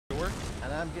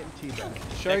I'm getting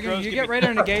teabagged. Shogun, you get ready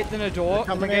to negate the door. They're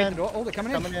coming in. The door. Oh, they're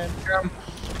coming in. Yeah.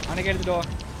 I negated the door.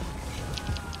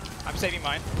 I'm saving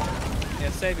mine. Yeah,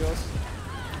 save yours.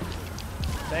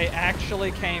 They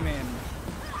actually came in.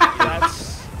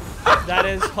 That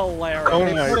is hilarious. Oh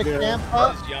my God.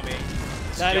 That is yummy.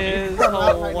 That is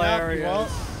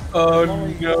hilarious. Oh no.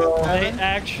 They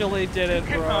actually did it,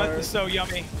 bro. Oh, this is so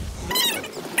yummy.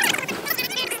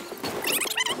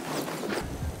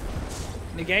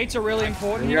 Negates are really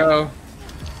important Here here. we go.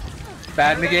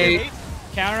 Bad negate.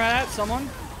 Counter that, someone.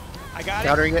 I got it.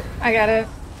 Countering it. I got it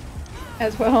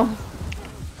as well.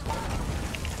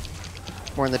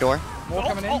 More in the door. More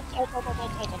coming in. Ult.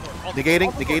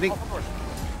 Negating.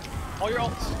 All your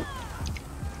ults.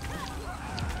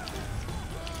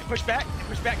 And push back to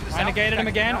the south. I negated him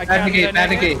again. I Bad countered negate, it. bad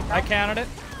negate. I countered it.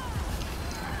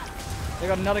 They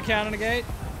got another counter negate.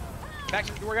 Back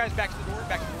to the door, guys. Back to the door.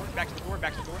 Back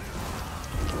to the door.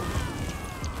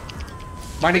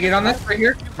 My negate on this right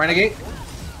here. My negate.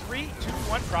 3, 2,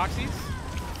 1 proxies.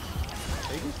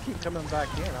 They just keep coming back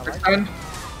in. I like Done.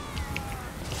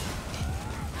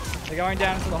 They're going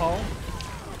down into the hole.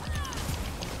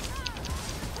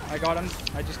 I got him.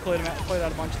 I just cleared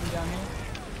out a bunch of them down here.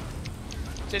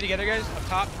 Stay together, guys. Up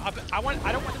top. I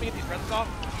don't want them to get these reses off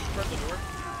in front of the door.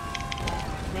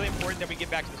 It's really important that we get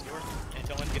back to this door and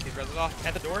don't let them get these reses off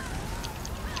at the door.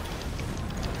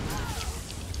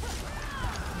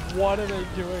 What are they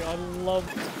doing? I love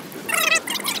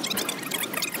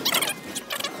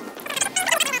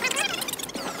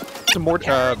some more.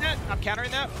 I'm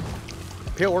countering that.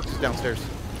 Pale Orcs is downstairs.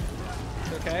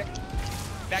 Okay.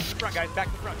 Back to the front, guys. Back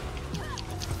to the front.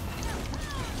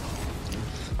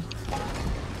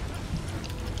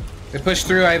 They push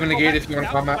through. I have a negate if you want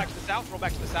to come Roll out. back to the south. Roll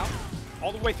back to the south.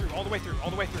 All the way through. All the way through. All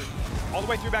the way through. All the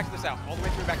way through. Back to the south. All the way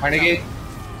through. Back to My the negate.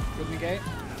 south. Good negate.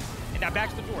 And now back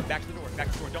to the door. Back to the door. Back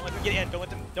to the door. Don't let them get in. Don't let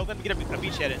them get a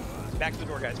beachhead in. Back to the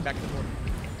door, guys. Back to the door.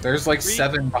 There's like 3,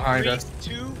 7 behind 3, us.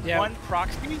 2, Yeah. 1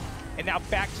 proxy. And now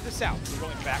back to the south. We're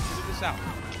going back to the south.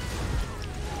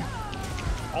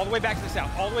 All the way back to the south.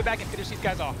 All the way back and finish these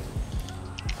guys off.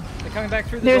 They're coming back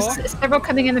through the There's door. several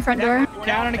coming in the front door.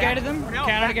 Counter negated them.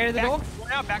 Counter negated the door.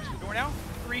 Back to the door now.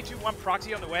 3, 2, 1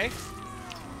 proxy on the way.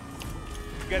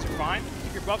 You guys are fine.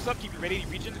 Keep your buffs up. Keep your radiant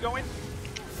regions going.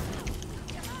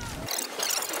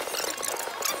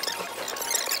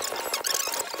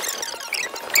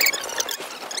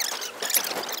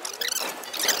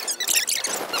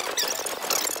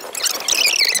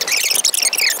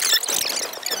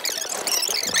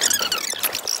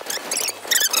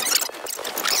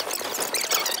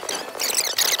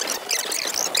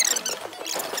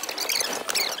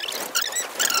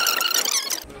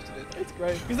 It's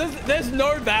great because there's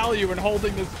no value in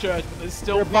holding this church, but there's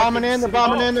still. They're bombing in. They're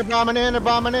bombing in. They're bombing in. They're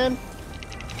bombing in.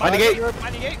 My negate. My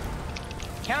negate.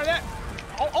 Counter that.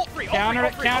 All three. Counter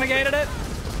it. Counter negated it.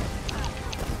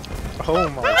 Oh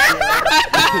my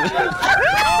God.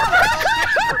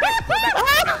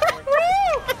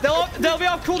 They'll be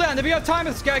off cooldown. They'll be off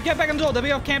timers. Get back on the door. They'll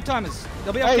be off camp timers.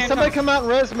 They'll be off Hey, camp somebody timers. come out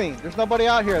and res me. There's nobody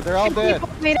out here. They're all dead.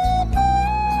 People made it.